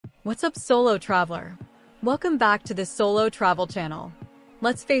What's up, solo traveler? Welcome back to the Solo Travel channel.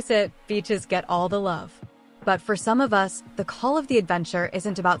 Let's face it, beaches get all the love. But for some of us, the call of the adventure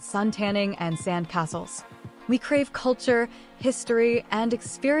isn't about suntanning and sandcastles. We crave culture, history, and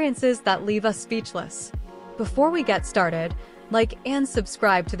experiences that leave us speechless. Before we get started, like and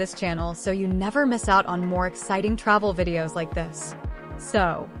subscribe to this channel so you never miss out on more exciting travel videos like this.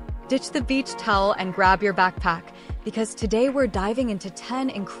 So, ditch the beach towel and grab your backpack, because today we're diving into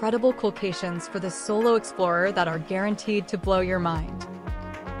 10 incredible locations for the solo explorer that are guaranteed to blow your mind.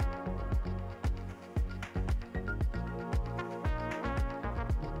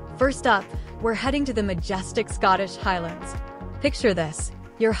 First up, we're heading to the majestic Scottish Highlands. Picture this,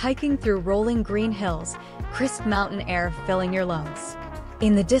 you're hiking through rolling green hills, crisp mountain air filling your lungs.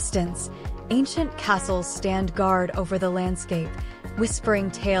 In the distance, ancient castles stand guard over the landscape, whispering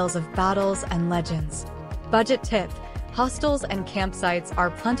tales of battles and legends. Budget tip: hostels and campsites are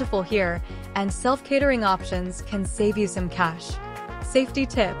plentiful here, and self-catering options can save you some cash. Safety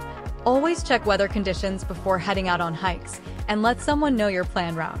tip: always check weather conditions before heading out on hikes, and let someone know your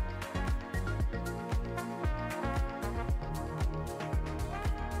planned route.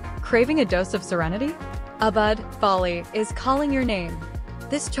 Craving a dose of serenity? Ubud, Bali, is calling your name.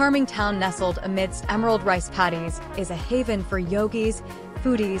 This charming town nestled amidst emerald rice paddies is a haven for yogis,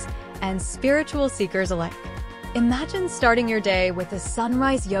 foodies, and spiritual seekers alike. Imagine starting your day with a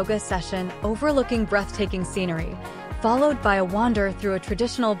sunrise yoga session overlooking breathtaking scenery, followed by a wander through a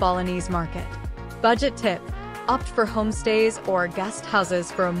traditional Balinese market. Budget tip: opt for homestays or guest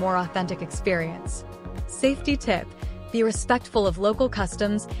houses for a more authentic experience. Safety tip: be respectful of local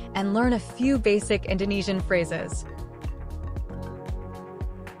customs and learn a few basic Indonesian phrases.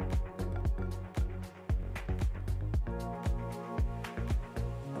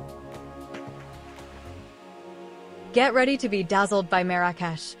 Get ready to be dazzled by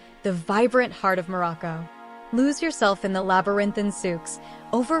Marrakesh, the vibrant heart of Morocco. Lose yourself in the labyrinthine souks,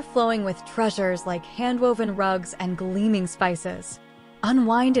 overflowing with treasures like hand-woven rugs and gleaming spices.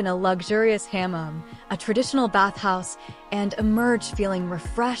 Unwind in a luxurious hammam, a traditional bathhouse, and emerge feeling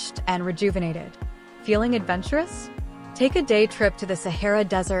refreshed and rejuvenated. Feeling adventurous? Take a day trip to the Sahara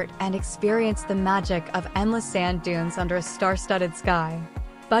Desert and experience the magic of endless sand dunes under a star-studded sky.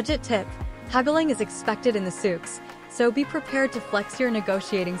 Budget tip: haggling is expected in the souks, so be prepared to flex your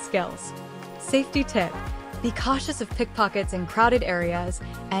negotiating skills. Safety tip: be cautious of pickpockets in crowded areas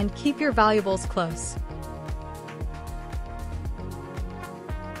and keep your valuables close.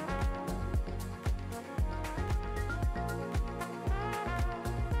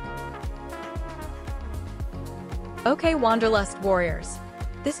 Okay, Wanderlust warriors,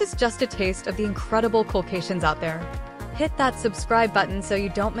 this is just a taste of the incredible locations out there. Hit that subscribe button so you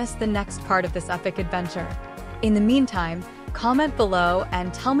don't miss the next part of this epic adventure. In the meantime, comment below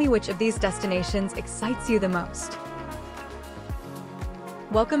and tell me which of these destinations excites you the most.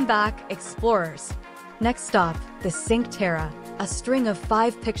 Welcome back, explorers. Next stop, the Cinque Terre, a string of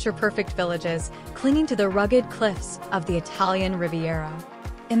 5 picture-perfect villages clinging to the rugged cliffs of the Italian Riviera.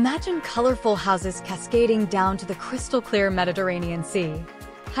 Imagine colorful houses cascading down to the crystal-clear Mediterranean Sea.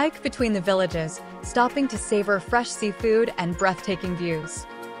 Hike between the villages, stopping to savor fresh seafood and breathtaking views.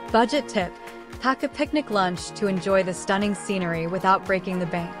 Budget tip: pack a picnic lunch to enjoy the stunning scenery without breaking the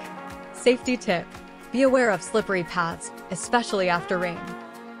bank. Safety tip: be aware of slippery paths, especially after rain.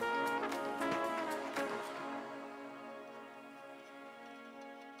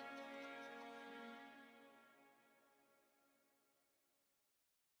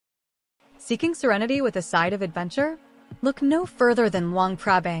 Seeking serenity with a side of adventure? Look no further than Luang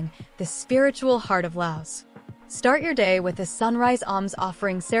Prabang, the spiritual heart of Laos. Start your day with a sunrise alms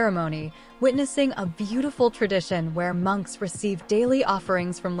offering ceremony, witnessing a beautiful tradition where monks receive daily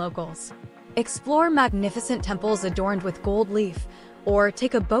offerings from locals. Explore magnificent temples adorned with gold leaf, or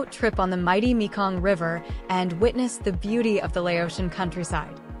take a boat trip on the mighty Mekong River and witness the beauty of the Laotian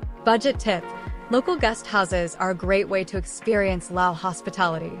countryside. Budget tip: local guest houses are a great way to experience Lao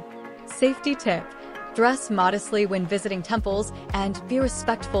hospitality. Safety tip: dress modestly when visiting temples and be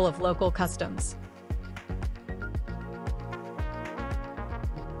respectful of local customs.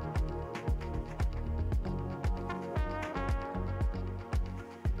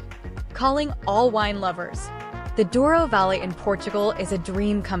 Calling all wine lovers. The Douro Valley in Portugal is a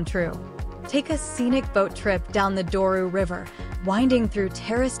dream come true. Take a scenic boat trip down the Douro River, winding through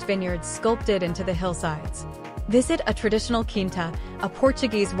terraced vineyards sculpted into the hillsides. Visit a traditional quinta, a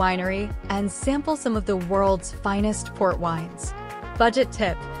Portuguese winery, and sample some of the world's finest port wines. Budget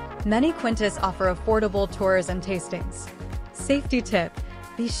tip: many quintas offer affordable tours and tastings. Safety tip: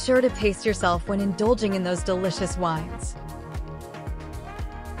 be sure to pace yourself when indulging in those delicious wines.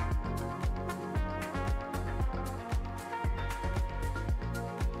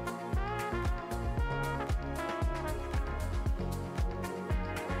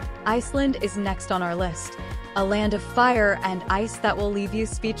 Iceland is next on our list, a land of fire and ice that will leave you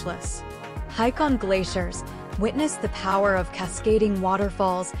speechless. Hike on glaciers, witness the power of cascading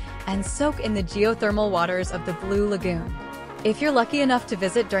waterfalls, and soak in the geothermal waters of the Blue Lagoon. If you're lucky enough to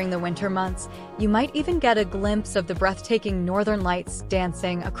visit during the winter months, you might even get a glimpse of the breathtaking northern lights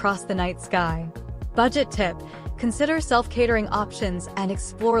dancing across the night sky. Budget tip: consider self-catering options and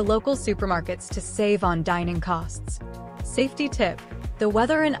explore local supermarkets to save on dining costs. Safety tip: the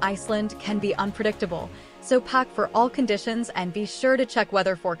weather in Iceland can be unpredictable, so pack for all conditions and be sure to check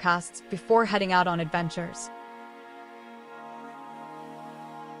weather forecasts before heading out on adventures.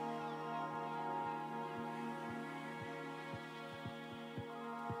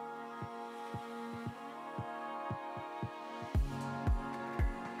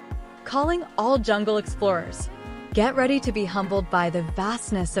 Calling all jungle explorers. Get ready to be humbled by the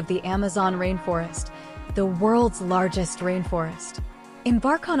vastness of the Amazon rainforest, the world's largest rainforest.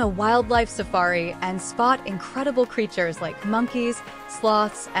 Embark on a wildlife safari and spot incredible creatures like monkeys,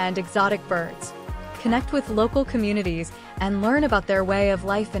 sloths, and exotic birds. Connect with local communities and learn about their way of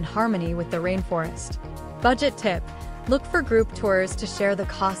life in harmony with the rainforest. Budget tip: look for group tours to share the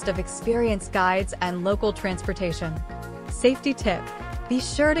cost of experienced guides and local transportation. Safety tip: be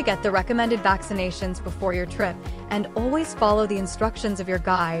sure to get the recommended vaccinations before your trip and always follow the instructions of your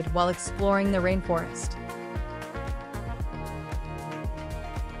guide while exploring the rainforest.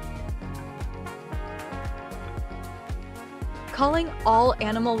 Calling all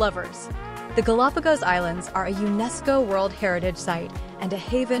animal lovers. The Galapagos Islands are a UNESCO World Heritage Site and a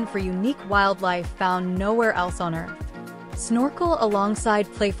haven for unique wildlife found nowhere else on Earth. Snorkel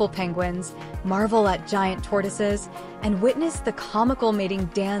alongside playful penguins, marvel at giant tortoises, and witness the comical mating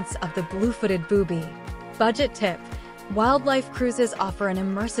dance of the blue-footed booby. Budget tip: wildlife cruises offer an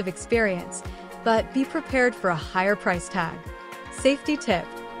immersive experience, but be prepared for a higher price tag. Safety tip: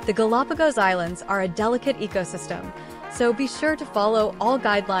 the Galapagos Islands are a delicate ecosystem, so be sure to follow all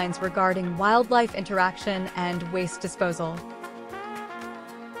guidelines regarding wildlife interaction and waste disposal.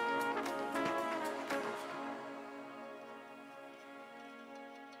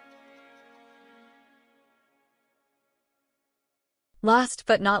 Last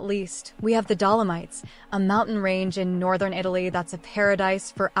but not least, we have the Dolomites, a mountain range in northern Italy that's a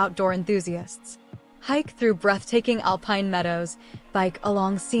paradise for outdoor enthusiasts. Hike through breathtaking alpine meadows, bike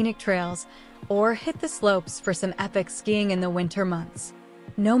along scenic trails, or hit the slopes for some epic skiing in the winter months.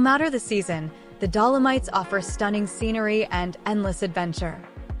 No matter the season, the Dolomites offer stunning scenery and endless adventure.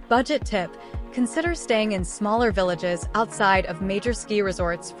 Budget tip: consider staying in smaller villages outside of major ski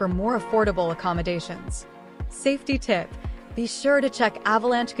resorts for more affordable accommodations. Safety tip: be sure to check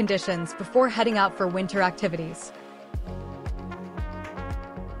avalanche conditions before heading out for winter activities.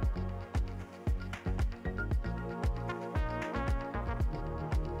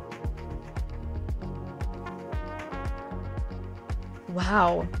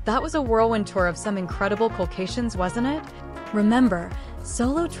 Wow, that was a whirlwind tour of some incredible locations, wasn't it? Remember,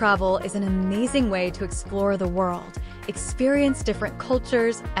 solo travel is an amazing way to explore the world, experience different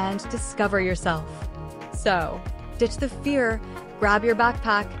cultures, and discover yourself. So, ditch the fear, grab your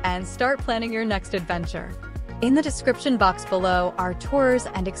backpack, and start planning your next adventure. In the description box below are tours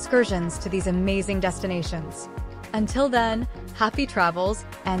and excursions to these amazing destinations. Until then, happy travels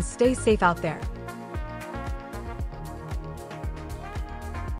and stay safe out there.